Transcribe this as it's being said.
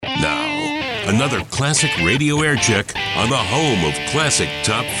Another classic radio air check on the home of classic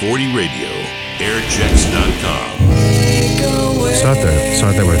Top 40 radio, airchecks.com.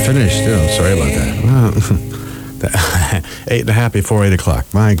 Thought they were finished. Oh, sorry about that. 8:30 before 8 o'clock.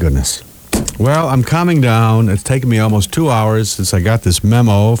 My goodness. Well, I'm calming down. It's taken me almost 2 hours since I got this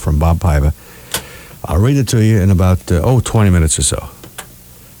memo from Bob Paiva. I'll read it to you in about 20 minutes or so.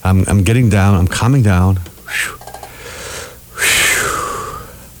 I'm getting down. I'm calming down.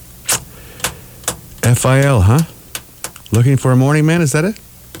 FIL, huh? Looking for a morning man? Is that it?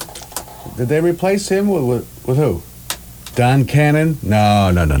 Did they replace him with who? Don Cannon? No.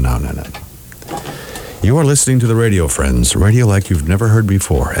 You are listening to the radio, friends. Radio like you've never heard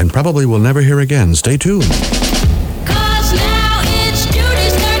before and probably will never hear again. Stay tuned.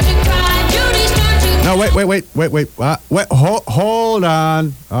 No, wait. Hold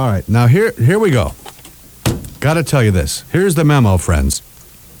on. All right. Now, here we go. Got to tell you this. Here's the memo, friends.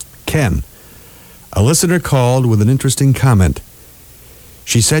 Ken, a listener called with an interesting comment.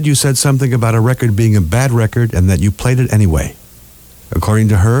 She said you said something about a record being a bad record and that you played it anyway. According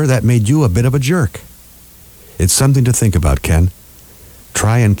to her, that made you a bit of a jerk. It's something to think about, Ken.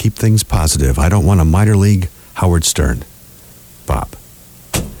 Try and keep things positive. I don't want a minor league Howard Stern. Bob.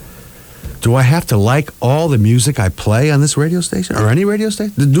 Do I have to like all the music I play on this radio station or any radio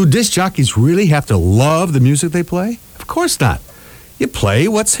station? Do disc jockeys really have to love the music they play? Of course not. You play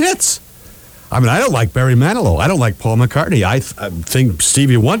what's hits. I mean, I don't like Barry Manilow. I don't like Paul McCartney. I think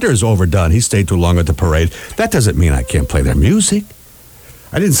Stevie Wonder is overdone. He stayed too long at the parade. That doesn't mean I can't play their music.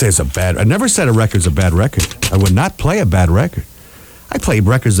 I didn't say it's I never said a record's a bad record. I would not play a bad record. I play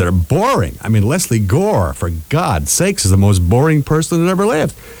records that are boring. I mean, Leslie Gore, for God's sakes, is the most boring person that ever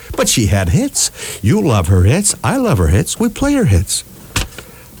lived. But she had hits. You love her hits. I love her hits. We play her hits.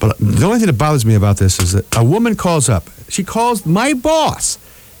 But the only thing that bothers me about this is that a woman calls up. She calls my boss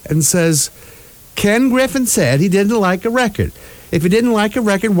and says, Ken Griffin said he didn't like a record. If he didn't like a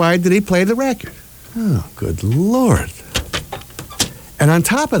record, why did he play the record? Oh, good Lord. And on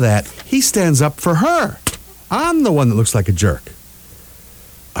top of that, he stands up for her. I'm the one that looks like a jerk.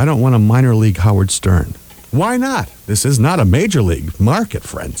 I don't want a minor league Howard Stern. Why not? This is not a major league market,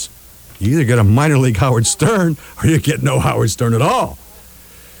 friends. You either get a minor league Howard Stern or you get no Howard Stern at all.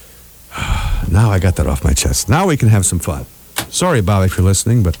 Now I got that off my chest. Now we can have some fun. Sorry, Bob, if you're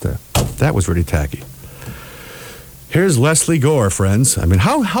listening, but that was really tacky. Here's Leslie Gore, friends. I mean,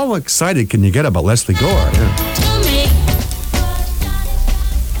 how excited can you get about Leslie Gore? Yeah.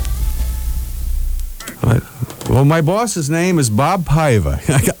 Well, my boss's name is Bob Paiva.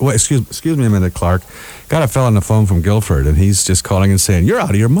 Excuse me a minute, Clark. Got a fella on the phone from Guilford, and he's just calling and saying, you're out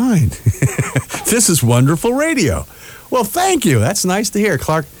of your mind. This is wonderful radio. Well, thank you. That's nice to hear,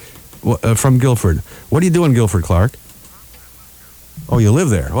 Clark, from Guilford. What do you do in Guilford, Clark? Oh, you live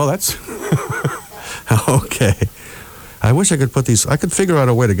there. Well, that's... Okay. I wish I could I could figure out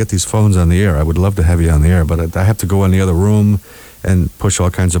a way to get these phones on the air. I would love to have you on the air, but I have to go in the other room and push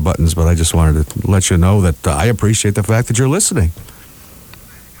all kinds of buttons, but I just wanted to let you know that I appreciate the fact that you're listening.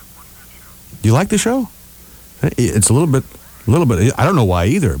 Do you like the show? It's a little bit, I don't know why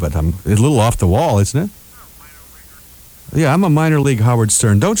either, but it's a little off the wall, isn't it? Yeah, I'm a minor league Howard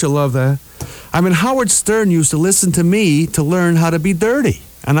Stern. Don't you love that? I mean, Howard Stern used to listen to me to learn how to be dirty,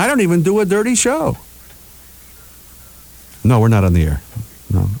 and I don't even do a dirty show. No, we're not on the air.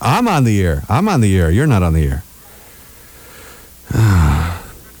 No, I'm on the air. You're not on the air.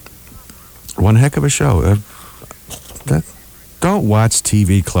 One heck of a show. Don't watch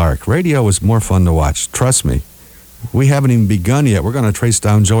TV, Clark. Radio is more fun to watch. Trust me. We haven't even begun yet. We're going to trace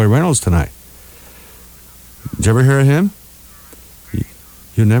down Joey Reynolds tonight. Did you ever hear of him?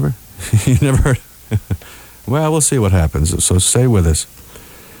 You never? You never heard? Well, we'll see what happens. So stay with us.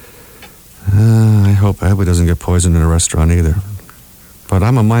 I hope he doesn't get poisoned in a restaurant either. But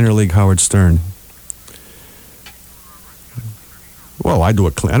I'm a minor league Howard Stern. Well, I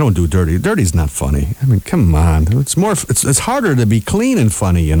don't do dirty. Dirty's not funny. I mean, come on. It's harder to be clean and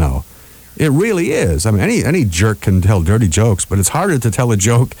funny, you know. It really is. I mean, any jerk can tell dirty jokes, but it's harder to tell a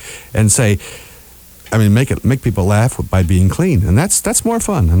joke and say, I mean, make people laugh by being clean, and that's more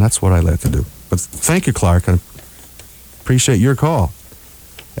fun, and that's what I like to do. But thank you, Clark. I appreciate your call.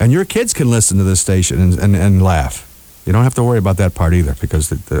 And your kids can listen to this station and laugh. You don't have to worry about that part either,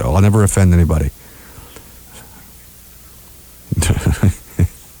 because I'll never offend anybody.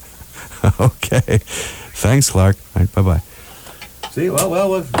 Okay. Thanks, Clark. All right, bye-bye. See, well,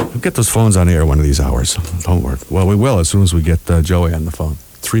 we'll get those phones on the air one of these hours. Don't worry. Well, we will as soon as we get Joey on the phone.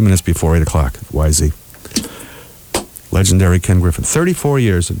 3 minutes before 8 o'clock, YZ. Legendary Ken Griffin. 34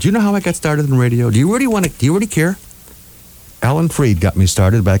 years. Do you know how I got started in radio? Do you really care? Alan Freed got me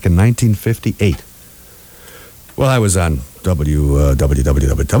started back in 1958. Well, I was on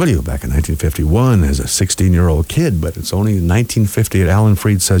WWWW back in 1951 as a 16-year-old kid, but it's only in 1958 Alan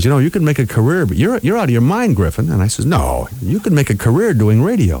Freed says, you can make a career, but you're out of your mind, Griffin. And I says, no, you can make a career doing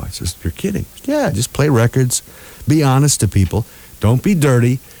radio. I says, you're kidding. Yeah, just play records, be honest to people, don't be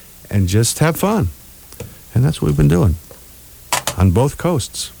dirty, and just have fun. And that's what we've been doing on both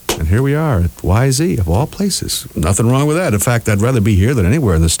coasts. And here we are at YZ, of all places. Nothing wrong with that. In fact, I'd rather be here than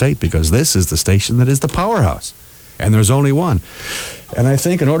anywhere in the state because this is the station that is the powerhouse. And there's only one. And I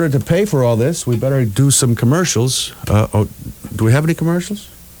think in order to pay for all this, we better do some commercials. Do we have any commercials?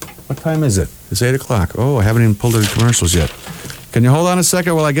 What time is it? It's 8 o'clock. Oh, I haven't even pulled any commercials yet. Can you hold on a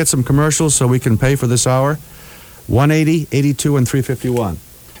second while I get some commercials so we can pay for this hour? 180, 82, and 351.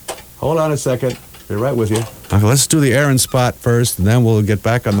 Hold on a second. Be right with you. Okay, let's do the Aaron spot first, and then we'll get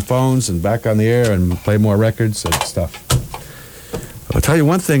back on the phones and back on the air and play more records and stuff. I'll tell you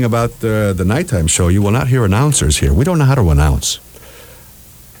one thing about the nighttime show. You will not hear announcers here. We don't know how to announce.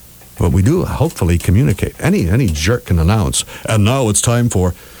 But we do hopefully communicate. Any jerk can announce. And now it's time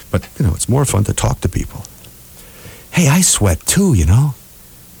for... But, it's more fun to talk to people. Hey, I sweat too,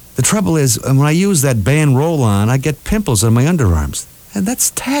 The trouble is, when I use that band roll-on, I get pimples on my underarms. And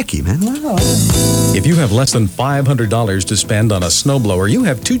that's tacky, man. Wow. If you have less than $500 to spend on a snowblower, you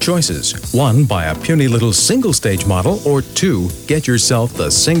have two choices. One, buy a puny little single-stage model, or two, get yourself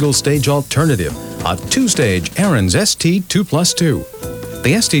the single-stage alternative, a two-stage Aaron's ST2+2.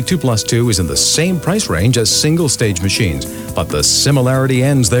 The ST2+2 is in the same price range as single-stage machines, but the similarity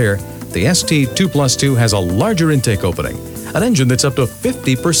ends there. The ST2+2 has a larger intake opening, an engine that's up to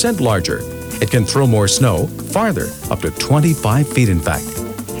 50% larger. It can throw more snow farther, up to 25 feet in fact.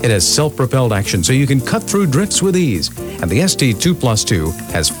 It has self-propelled action so you can cut through drifts with ease. And the ST2+2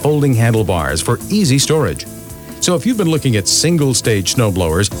 has folding handlebars for easy storage. So if you've been looking at single-stage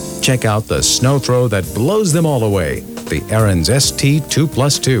snowblowers, check out the snow throw that blows them all away, the Aaron's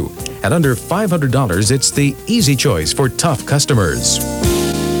ST2+2. At under $500, it's the easy choice for tough customers.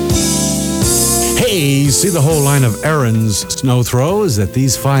 Hey, see the whole line of Aaron's snow throws at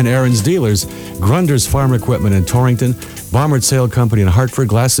these fine Aaron's dealers. Grunder's Farm Equipment in Torrington, Baumert Sale Company in Hartford,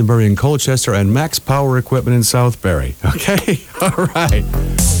 Glastonbury in Colchester, and Max Power Equipment in Southbury. Okay? All right.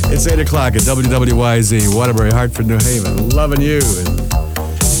 It's 8 o'clock at WWYZ, Waterbury, Hartford, New Haven. Loving you. And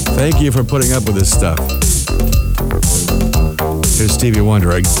thank you for putting up with this stuff. Here's Stevie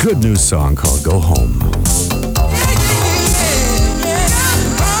Wonder, a good new song called Go Home.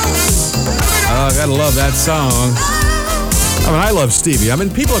 Oh, I gotta love that song. I love Stevie.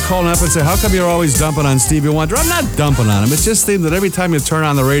 People are calling up and say, how come you're always dumping on Stevie Wonder? I'm not dumping on him. It's just that every time you turn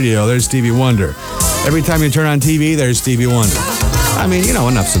on the radio, there's Stevie Wonder. Every time you turn on TV, there's Stevie Wonder.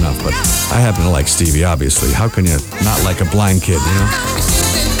 Enough's enough, but I happen to like Stevie, obviously. How can you not like a blind kid,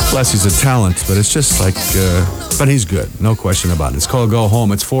 Plus, he's a talent, but it's just like, but he's good. No question about it. It's called Go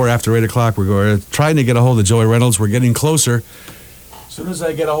Home. It's 4 after 8 o'clock. We're trying to get a hold of Joey Reynolds. We're getting closer. As soon as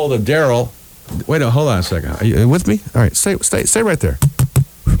I get a hold of Daryl... Wait, hold on a second. Are you with me? All right, stay right there.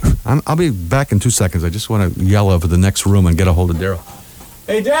 I'll be back in 2 seconds. I just want to yell over the next room and get a hold of Daryl.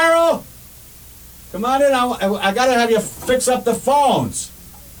 Hey, Daryl! Come on in. I got to have you fix up the phones.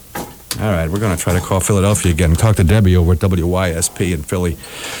 All right, we're going to try to call Philadelphia again and talk to Debbie over at WYSP in Philly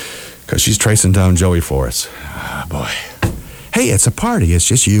because she's tracing down Joey for us. Oh, boy. Hey, it's a party. It's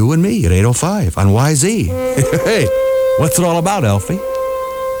just you and me at 8:05 on YZ. Hey, what's it all about, Elfie?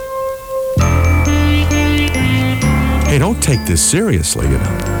 Hey, don't take this seriously,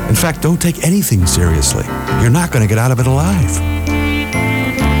 In fact, don't take anything seriously. You're not going to get out of it alive.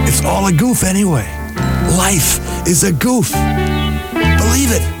 It's all a goof anyway. Life is a goof.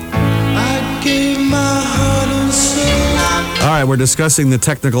 Believe it. I gave my heart and soul. All right, we're discussing the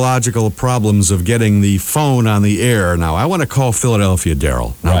technological problems of getting the phone on the air. Now, I want to call Philadelphia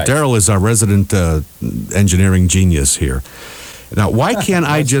Daryl. Now, right. Daryl is our resident engineering genius here. Now, why can't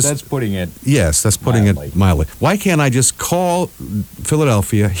I just... That's putting it... Yes, that's putting it mildly. Why can't I just call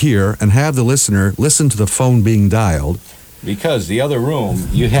Philadelphia here and have the listener listen to the phone being dialed? Because the other room,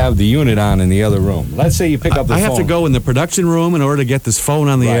 you have the unit on in the other room. Let's say you pick up the phone. I have to go in the production room in order to get this phone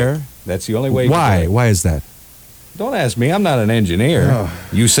on the air? That's the only way. Why? Why is that? Don't ask me. I'm not an engineer. Oh.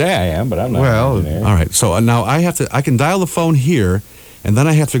 You say I am, but I'm not an engineer. All right. So now I can dial the phone here, and then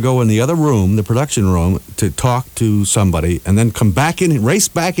I have to go in the other room, the production room, to talk to somebody, and then come back in, race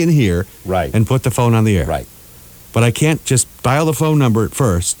back in here, right, and put the phone on the air. Right. But I can't just dial the phone number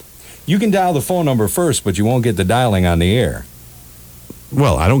first. You can dial the phone number first, but you won't get the dialing on the air.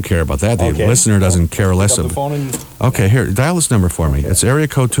 Well, I don't care about that. The listener doesn't care less of it. Okay, here, dial this number for me. It's area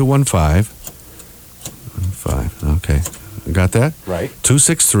code 215. Okay. Got that? Right.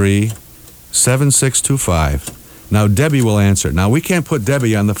 263-7625. Now, Debbie will answer. Now, we can't put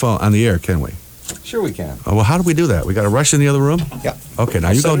Debbie on the phone, on the air, can we? Sure we can. Oh, well, how do we do that? We got to rush in the other room? Yeah. Okay,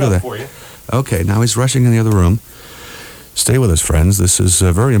 now you go do that. For you. Okay, now he's rushing in the other room. Stay with us, friends. This is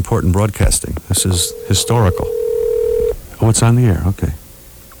very important broadcasting. This is historical. Oh, it's on the air. Okay.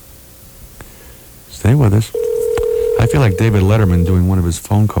 Stay with us. I feel like David Letterman doing one of his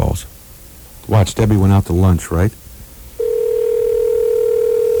phone calls. Watch, Debbie went out to lunch, right?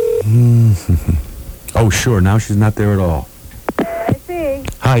 Oh, sure. Now she's not there at all. I see.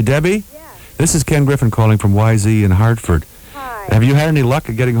 Hi, Debbie. Yeah. This is Ken Griffin calling from WYZ in Hartford. Hi. Have you had any luck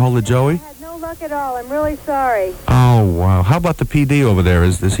at getting hold of Joey? I had no luck at all. I'm really sorry. Oh, wow. How about the PD over there?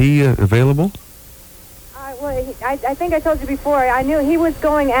 Is he available? I think I told you before. I knew he was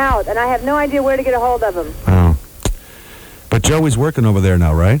going out, and I have no idea where to get a hold of him. Oh. But Joey's working over there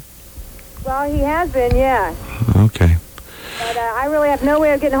now, right? Well, he has been, yeah. Okay. But I really have no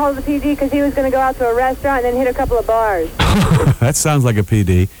way of getting a hold of the PD because he was going to go out to a restaurant and then hit a couple of bars. That sounds like a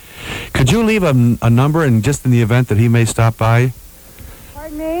PD. Could you leave a number in the event that he may stop by?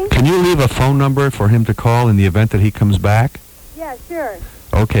 Pardon me? Can you leave a phone number for him to call in the event that he comes back? Yeah, sure.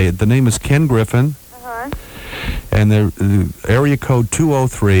 Okay, the name is Ken Griffin. Uh-huh. And the area code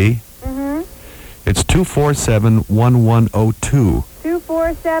 203. Mm-hmm. It's 247-1102.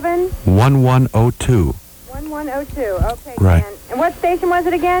 247? 1102. 1102. Okay, Right. Ken. And what station was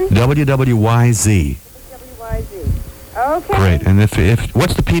it again? WWYZ. WWYZ. Okay. Great. And if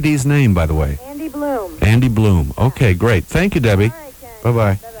what's the PD's name, by the way? Andy Bloom. Andy Bloom. Okay, great. Thank you, Debbie. All right, Ken.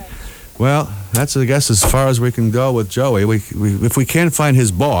 Bye-bye. Bye-bye. Well, that's, I guess, as far as we can go with Joey. If we can't find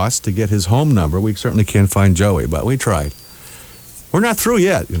his boss to get his home number, we certainly can't find Joey, but we tried. We're not through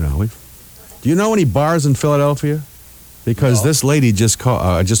yet, you know. Do you know any bars in Philadelphia? Because this lady just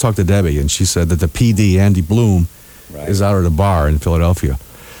I just talked to Debbie, and she said that the PD, Andy Bloom, is out at a bar in Philadelphia.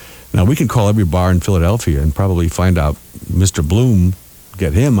 Now, we can call every bar in Philadelphia and probably find out Mr. Bloom,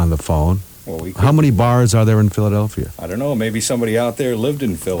 get him on the phone. Well, we could, How many bars are there in Philadelphia? I don't know. Maybe somebody out there lived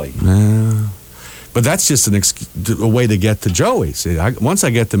in Philly. But that's just a way to get to Joey. See, once I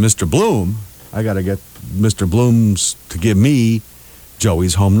get to Mr. Bloom, I got to get Mr. Bloom's to give me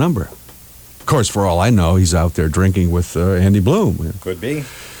Joey's home number. Of course, for all I know, he's out there drinking with Andy Bloom. Could be.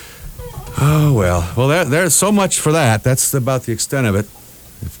 Oh, well, there's so much for that. That's about the extent of it.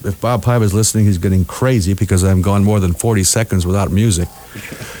 If Bob Pye was listening, he's getting crazy because I've gone more than 40 seconds without music.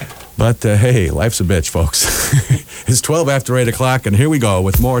 But, hey, life's a bitch, folks. It's 12 after 8 o'clock, and here we go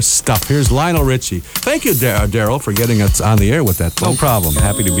with more stuff. Here's Lionel Richie. Thank you, Daryl, for getting us on the air with that. No problem.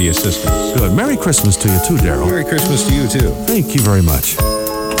 Happy to be assistant. Good. Merry Christmas to you, too, Daryl. Merry Christmas to you, too. Thank you very much.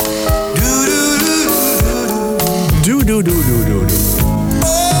 Do.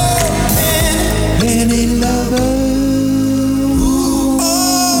 Penny lover.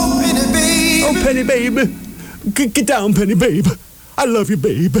 Oh, Penny babe. Get down, Penny babe. I love you,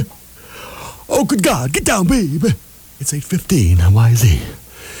 babe. Oh, good God, get down, babe. It's 8:15 on YZ.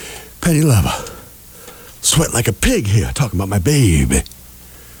 Penny lover. Sweat like a pig here, talking about my baby.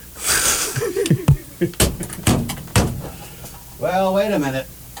 Well, wait a minute.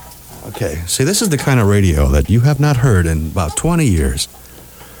 Okay, see, this is the kind of radio that you have not heard in about 20 years.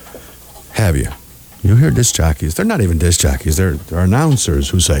 Have you? You hear disc jockeys. They're not even disc jockeys. They're announcers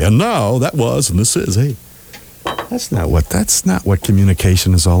who say, and now that was, and this is, hey. That's not what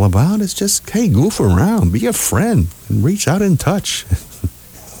communication is all about. It's just, hey, goof around, be a friend, and reach out in touch.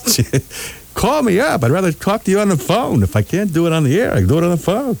 Call me up. I'd rather talk to you on the phone. If I can't do it on the air, I can do it on the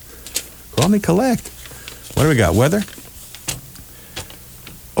phone. Call me collect. What do we got? Weather?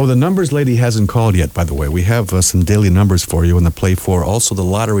 Oh, the numbers lady hasn't called yet, by the way. We have some daily numbers for you in the Play 4. Also the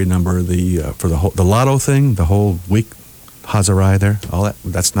lottery number, for the lotto thing, the whole week, Hazarai there, all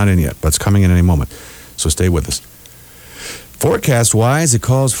that's not in yet, but it's coming in any moment. So stay with us. Forecast-wise, it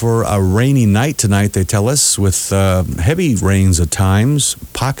calls for a rainy night tonight, they tell us, with heavy rains at times,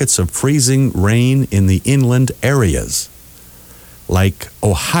 pockets of freezing rain in the inland areas, like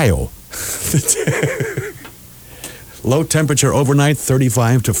Ohio. Low temperature overnight,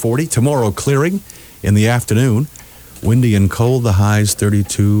 35 to 40. Tomorrow, clearing in the afternoon. Windy and cold, the highs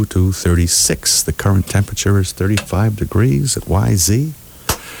 32 to 36. The current temperature is 35 degrees at YZ.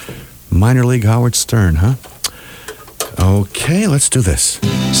 Minor League Howard Stern, huh? Okay, let's do this.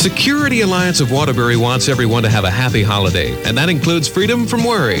 Security Alliance of Waterbury wants everyone to have a happy holiday, and that includes freedom from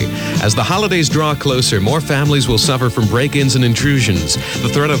worry. As the holidays draw closer, more families will suffer from break-ins and intrusions. The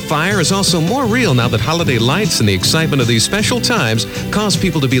threat of fire is also more real now that holiday lights and the excitement of these special times cause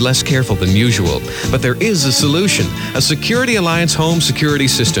people to be less careful than usual. But there is a solution, a Security Alliance home security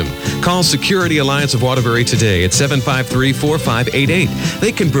system. Call Security Alliance of Waterbury today at 753-4588.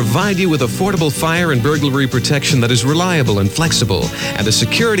 They can provide you with affordable fire and burglary protection that is reliable and flexible. And a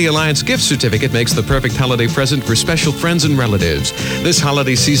Security Alliance gift certificate makes the perfect holiday present for special friends and relatives. This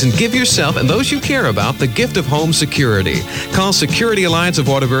holiday season, give yourself and those you care about the gift of home security. Call Security Alliance of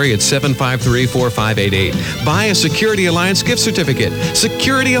Waterbury at 753-4588. Buy a Security Alliance gift certificate.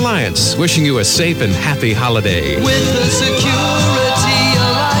 Security Alliance, wishing you a safe and happy holiday. With the Security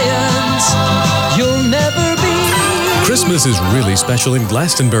Alliance, you'll never be. Christmas is really special in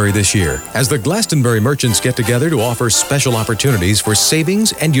Glastonbury this year, as the Glastonbury merchants get together to offer special opportunities for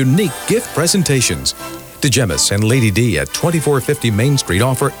savings and unique gift presentations. DeGemis and Lady D at 2450 Main Street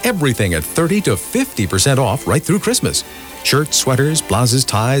offer everything at 30 to 50% off right through Christmas. Shirts, sweaters, blouses,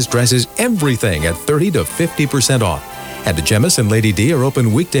 ties, dresses, everything at 30 to 50% off. And DeGemis and Lady D are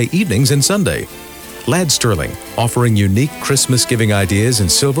open weekday evenings and Sunday. Lad Sterling, offering unique Christmas giving ideas in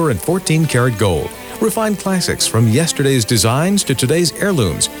silver and 14-karat gold. Refined classics from yesterday's designs to today's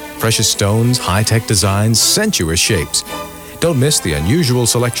heirlooms. Precious stones, high-tech designs, sensuous shapes. Don't miss the unusual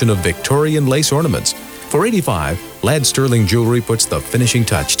selection of Victorian lace ornaments. For $85, Lad Sterling Jewelry puts the finishing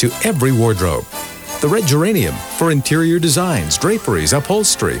touch to every wardrobe. The Red Geranium for interior designs, draperies,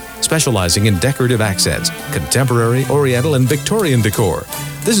 upholstery, specializing in decorative accents, contemporary, oriental, and Victorian decor.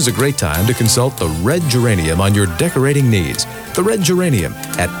 This is a great time to consult the Red Geranium on your decorating needs. The Red Geranium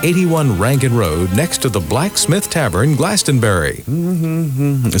at 81 Rankin Road, next to the Blacksmith Tavern, Glastonbury.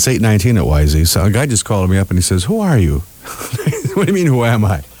 It's 8:19 at YZ. So a guy just called me up and he says, "Who are you?" What do you mean, who am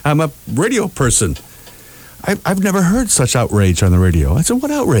I? I'm a radio person. I've never heard such outrage on the radio. I said, "What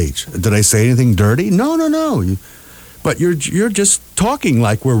outrage? Did I say anything dirty?" No. But you're just talking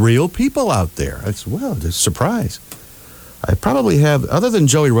like we're real people out there. I said, "Well, just surprise." I probably have, other than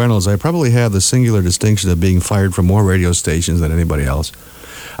Joey Reynolds, I probably have the singular distinction of being fired from more radio stations than anybody else.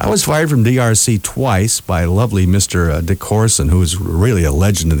 I was fired from DRC twice by lovely Mr. Dick Corson, who is really a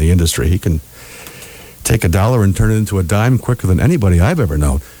legend in the industry. He can take $1 and turn it into a dime quicker than anybody I've ever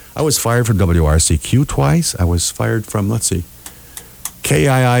known. I was fired from WRCQ twice. I was fired from,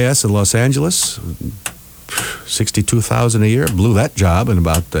 KIIS in Los Angeles, $62,000 a year. Blew that job in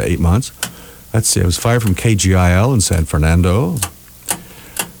about 8 months. I was fired from KGIL in San Fernando. I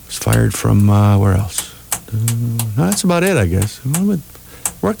was fired from, where else? No, that's about it, I guess.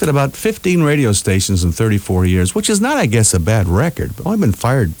 Worked at about 15 radio stations in 34 years, which is not, I guess, a bad record. But I've only been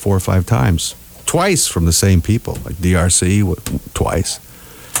fired 4 or 5 times. Twice from the same people, like DRC, twice.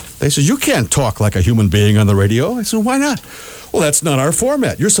 They said, "You can't talk like a human being on the radio." I said, "Why not?" "Well, that's not our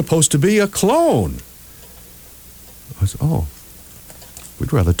format. You're supposed to be a clone." I said, "Oh.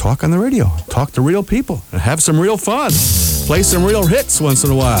 We'd rather talk on the radio, talk to real people, and have some real fun. Play some real hits once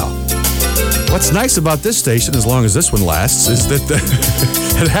in a while." What's nice about this station, as long as this one lasts, is that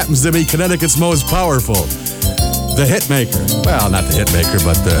it happens to be Connecticut's most powerful. The hit maker. Well, not the hit maker,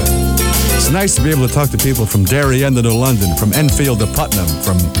 but it's nice to be able to talk to people from Darien to New London, from Enfield to Putnam,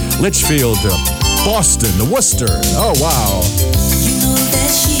 from Litchfield to Boston to Worcester. Oh, wow.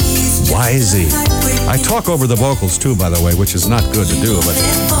 YZ. I talk over the vocals too, by the way, which is not good to do, but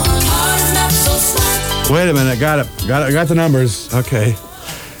wait a minute, got it. I got the numbers. Okay.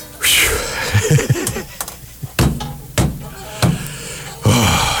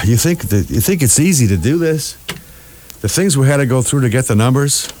 You think it's easy to do this? The things we had to go through to get the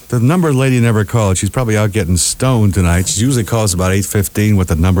numbers. The number lady never called. She's probably out getting stoned tonight. She usually calls about 8:15 with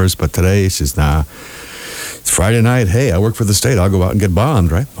the numbers, but today she's nah. It's Friday night. Hey, I work for the state. I'll go out and get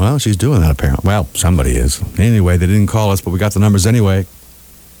bombed, right? Well, she's doing that apparently. Well, somebody is. Anyway, they didn't call us, but we got the numbers anyway.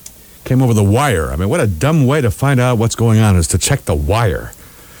 Came over the wire. I mean, what a dumb way to find out what's going on is to check the wire.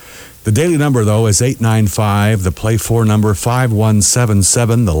 The daily number, though, is 895. The Play 4 number,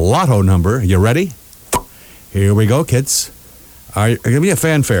 5177. The Lotto number. You ready? Here we go, kids. Give me a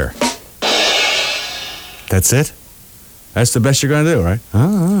fanfare. That's it? That's the best you're going to do, right? All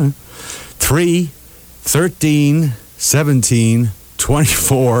right. 3, 13, 17,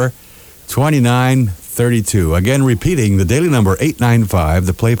 24, 29, 32. Again, repeating, the daily number 895,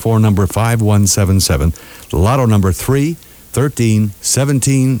 the Play 4 number 5177, the Lotto number 3, 13,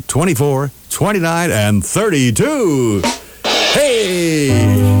 17, 24, 29, and 32. Hey!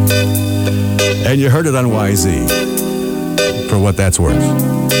 And you heard it on YZ, for what that's worth.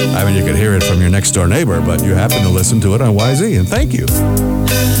 I mean, you could hear it from your next door neighbor, but you happen to listen to it on YZ, and thank you.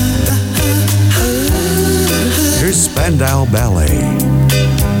 Here's Spandau Ballet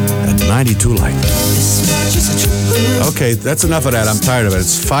at 92 Light. Okay, that's enough of that. I'm tired of it.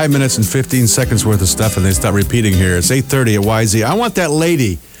 It's 5 minutes and 15 seconds worth of stuff, and they start repeating here. It's 8:30 at YZ. I want that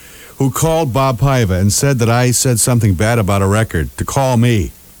lady who called Bob Paiva and said that I said something bad about a record to call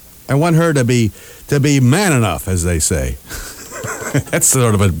me. I want her to be man enough, as they say. That's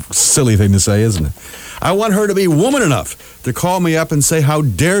sort of a silly thing to say, isn't it? I want her to be woman enough to call me up and say, how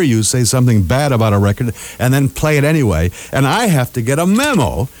dare you say something bad about a record, and then play it anyway. And I have to get a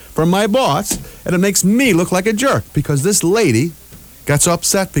memo from my boss, and it makes me look like a jerk because this lady got so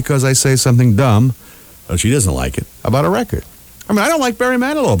upset because I say something dumb, or she doesn't like it, about a record. I mean, I don't like Barry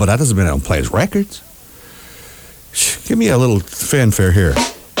Manilow, but that doesn't mean I don't play his records. Give me a little fanfare here.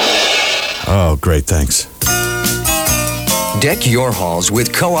 Oh, great, thanks. Deck your halls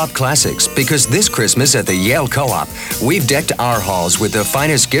with Co-op Classics because this Christmas at the Yale Co-op, we've decked our halls with the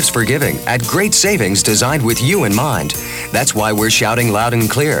finest gifts for giving at great savings designed with you in mind. That's why we're shouting loud and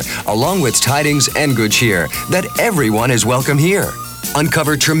clear, along with tidings and good cheer, that everyone is welcome here.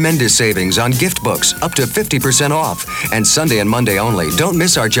 Uncover tremendous savings on gift books, up to 50% off. And Sunday and Monday only, don't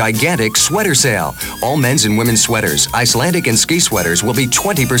miss our gigantic sweater sale. All men's and women's sweaters, Icelandic and ski sweaters will be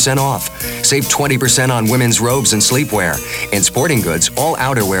 20% off. Save 20% on women's robes and sleepwear. In sporting goods, all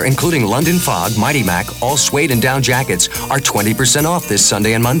outerwear, including London Fog, Mighty Mac, all suede and down jackets, are 20% off this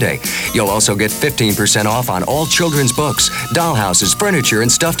Sunday and Monday. You'll also get 15% off on all children's books, dollhouses, furniture,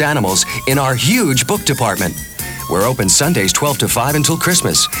 and stuffed animals in our huge book department. We're open Sundays 12 to 5 until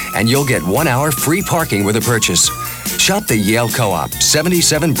Christmas, and you'll get 1 hour free parking with a purchase. Shop the Yale Co-op,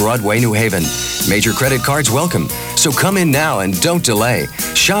 77 Broadway, New Haven. Major credit cards welcome, so come in now and don't delay.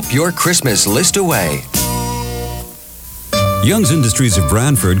 Shop your Christmas list away. Young's Industries of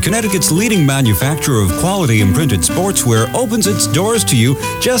Brantford, Connecticut's leading manufacturer of quality imprinted sportswear, opens its doors to you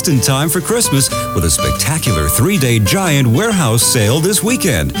just in time for Christmas with a spectacular 3-day giant warehouse sale this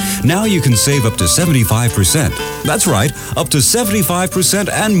weekend. Now you can save up to 75%. That's right, up to 75%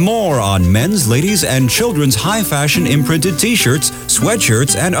 and more on men's, ladies, and children's high-fashion imprinted t-shirts,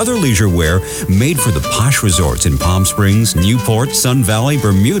 sweatshirts, and other leisure wear made for the posh resorts in Palm Springs, Newport, Sun Valley,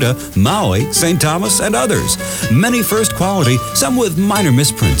 Bermuda, Maui, St. Thomas, and others. Many first quality, some with minor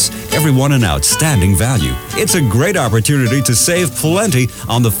misprints, everyone an outstanding value. It's a great opportunity to save plenty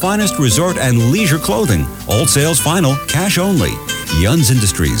on the finest resort and leisure clothing. All sales final, cash only. Young's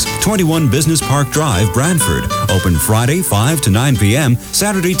Industries, 21 Business Park Drive, Brantford. Open Friday 5 to 9 p.m.,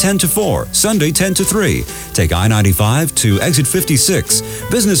 Saturday 10 to 4, Sunday 10 to 3. Take I-95 to exit 56.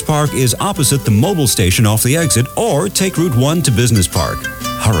 Business Park is opposite the mobile station off the exit, or take Route 1 to Business Park.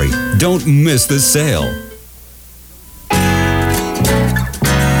 Hurry, don't miss this sale.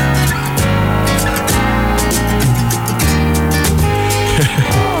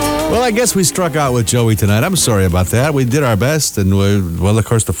 Well, I guess we struck out with Joey tonight. I'm sorry about that. We did our best, and well, of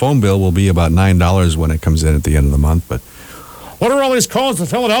course, the phone bill will be about $9 when it comes in at the end of the month. But what are all these calls to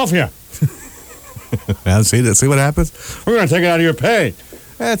Philadelphia? Well, see what happens? We're going to take it out of your pay.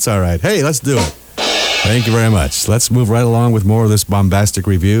 That's all right. Hey, let's do it. Thank you very much. Let's move right along with more of this bombastic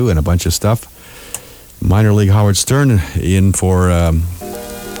review and a bunch of stuff. Minor League Howard Stern in for,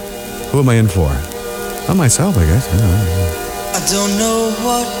 who am I in for? Not myself, I guess. I don't know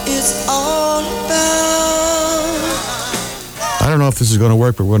what it's all about. I don't know if this is going to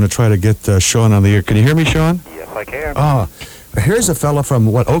work, but we're going to try to get Sean on the air. Can you hear me, Sean? Yes, I can. Here's a fella from,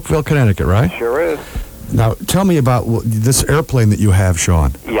 Oakville, Connecticut, right? Sure is. Now, tell me about this airplane that you have,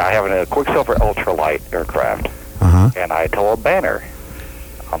 Sean. Yeah, I have a Quicksilver ultralight aircraft. And I tow a banner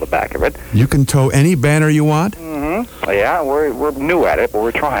on the back of it. You can tow any banner you want? Mm-hmm. Yeah, we're new at it, but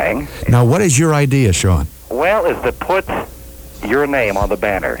we're trying. Now, what is your idea, Sean? Well, is to put your name on the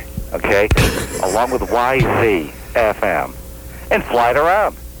banner, okay, along with YZ FM, and fly it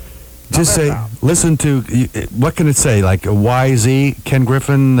around. Just say, listen to, what can it say, like YZ, Ken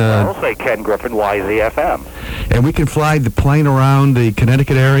Griffin? I'll say Ken Griffin, YZ FM. And we can fly the plane around the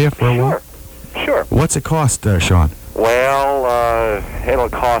Connecticut area for a while? Sure. What's it cost, Sean? Well, it'll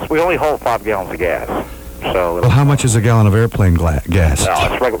cost, we only hold 5 gallons of gas. So well, how much is a gallon of airplane gas?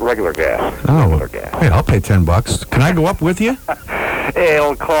 No, it's regular gas. Oh, regular gas. Hey, I'll pay $10. Can I go up with you?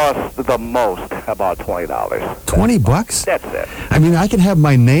 It'll cost the most about $20. $20? That's it. I mean, I can have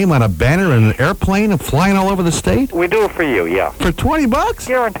my name on a banner in an airplane and flying all over the state? We do it for you, yeah. For $20?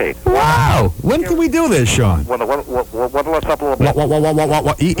 Guaranteed. Wow. When can we do this, Sean? What's up a little bit?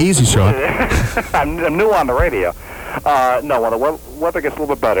 What? Easy, Sean. I'm new on the radio. No, when the weather gets a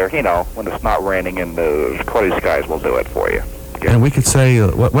little bit better, when it's not raining and the cloudy skies, we'll do it for you. you. And we could say,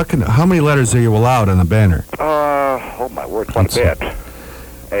 how many letters are you allowed on the banner? Oh, my word, quite a bit.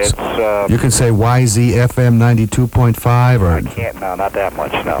 It's, you can say YZFM 92.5 or... I can't, no, not that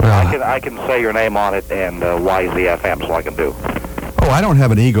much, no. Well, I can say your name on it and YZFM, so I can do. Oh, I don't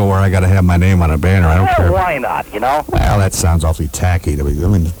have an ego where I got to have my name on a banner. I don't care. Why not, you know? Well, that sounds awfully tacky to me. I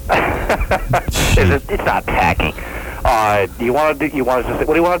mean... It's not tacky. What do you want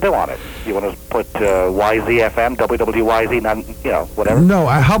to do on it? You want to put YZFM, WWYZ, whatever? No,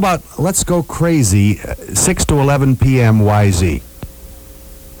 how about, let's go crazy, 6 to 11 p.m. YZ.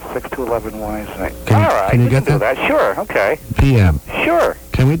 6 to 11 YZ. All right, can you we get can do that? that. Sure, okay. PM. Sure.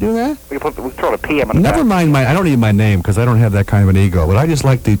 Can we do that? We can throw a PM in the Never back. mind I don't need my name because I don't have that kind of an ego, but I just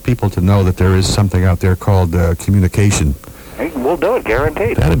like the people to know that there is something out there called communication. Hey, we'll do it,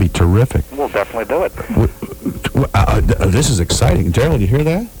 guaranteed. That'd be terrific. We'll definitely do it. This is exciting. Gerald, you hear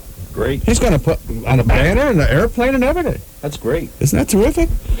that? Great. He's going to put on a banner and an airplane and everything. That's great. Isn't that terrific?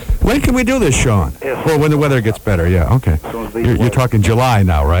 When can we do this, Sean? Yes. Well, when the weather gets better, yeah, okay. You're talking July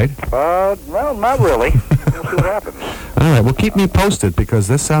now, right? Well, not really. We'll see what happens. All right, well, keep me posted because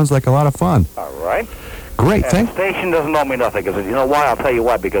this sounds like a lot of fun. All right. Great, The station doesn't owe me nothing, because you know why? I'll tell you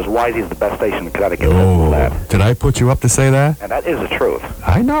why, because YZ is the best station in Connecticut. Did I put you up to say that? And that is the truth.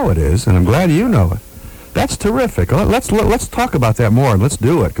 I know it is, and I'm glad you know it. That's terrific. Let's talk about that more, and let's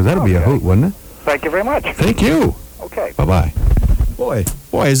do it, because that'll be a hoot, wouldn't it? Thank you very much. Thank you. Okay. Bye-bye. Boy,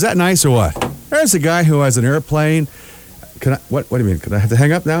 is that nice or what? There's a guy who has an airplane. Can I? What do you mean? Can I have to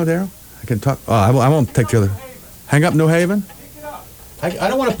hang up now, Daryl? I can talk. Oh, I won't take the other. Hang up New Haven? I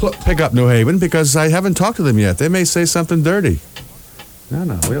don't want to pick up New Haven because I haven't talked to them yet. They may say something dirty.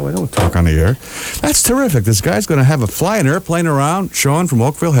 No, we don't talk on the air. That's terrific. This guy's going to fly an airplane around. Sean from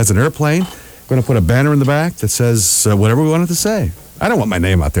Oakville has an airplane. Going to put a banner in the back that says whatever we want it to say. I don't want my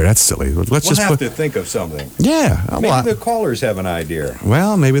name out there. That's silly. We'll have to think of something. Yeah. Maybe the callers have an idea.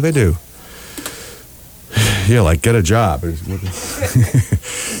 Well, maybe they do. Yeah, like get a job.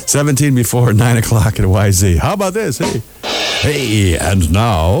 17 before 9 o'clock at YZ. How about this? Hey, and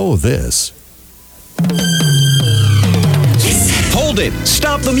now this. Hold it.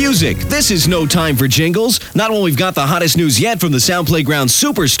 Stop the music. This is no time for jingles. Not when we've got the hottest news yet from the Sound Playground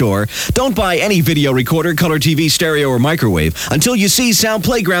Superstore. Don't buy any video recorder, color TV, stereo, or microwave until you see Sound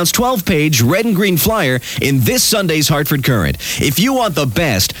Playground's 12-page red and green flyer in this Sunday's Hartford Current. If you want the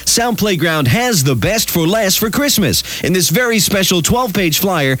best, Sound Playground has the best for less for Christmas in this very special 12-page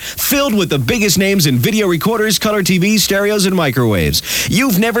flyer filled with the biggest names in video recorders, color TV, stereos, and microwaves.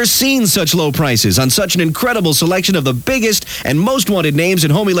 You've never seen such low prices on such an incredible selection of the biggest and most wanted names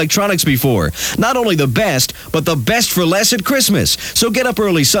in home electronics before. Not only the best, but the best for less at Christmas. So get up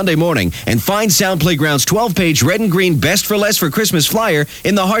early Sunday morning and find Sound Playground's 12-page red and green best for less for Christmas flyer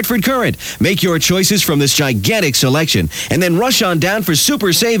in the Hartford Current. Make your choices from this gigantic selection and then rush on down for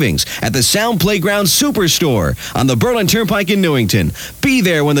super savings at the Sound Playground Superstore on the Berlin Turnpike in Newington. Be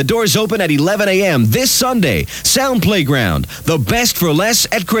there when the doors open at 11 a.m. this Sunday. Sound Playground, the best for less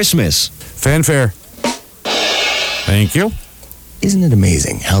at Christmas. Fanfare. Thank you. Isn't it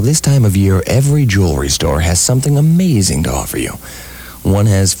amazing how this time of year every jewelry store has something amazing to offer you? One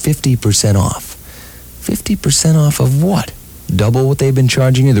has 50% off. 50% off of what? Double what they've been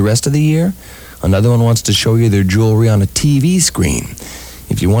charging you the rest of the year? Another one wants to show you their jewelry on a TV screen.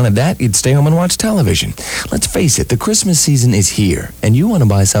 If you wanted that, you'd stay home and watch television. Let's face it, the Christmas season is here, and you want to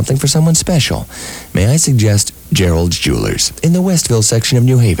buy something for someone special. May I suggest Gerald's Jewelers in the Westville section of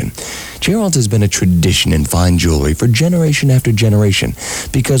New Haven. Gerald's has been a tradition in fine jewelry for generation after generation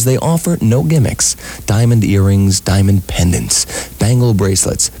because they offer no gimmicks. Diamond earrings, diamond pendants, bangle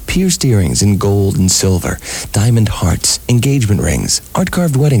bracelets, pierced earrings in gold and silver, diamond hearts, engagement rings,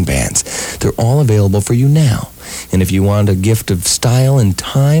 art-carved wedding bands. They're all available for you now. And if you want a gift of style and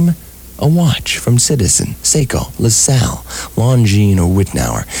time, a watch from Citizen, Seiko, LaSalle, Longines, or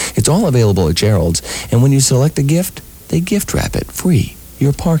Wittnauer. It's all available at Gerald's, and when you select a gift, they gift wrap it free.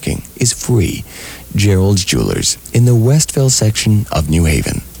 Your parking is free. Gerald's Jewelers in the Westville section of New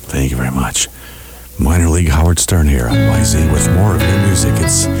Haven. Thank you very much. Minor League Howard Stern here on YZ with more of your music.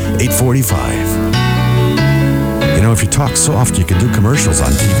 It's 8:45. You know, if you talk soft, you can do commercials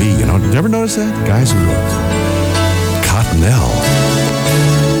on TV. You know, you ever notice that? Guys who Cottonelle.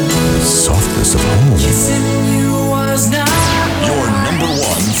 Softness of home. Your number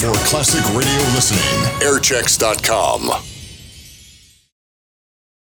one for classic radio listening. Airchecks.com.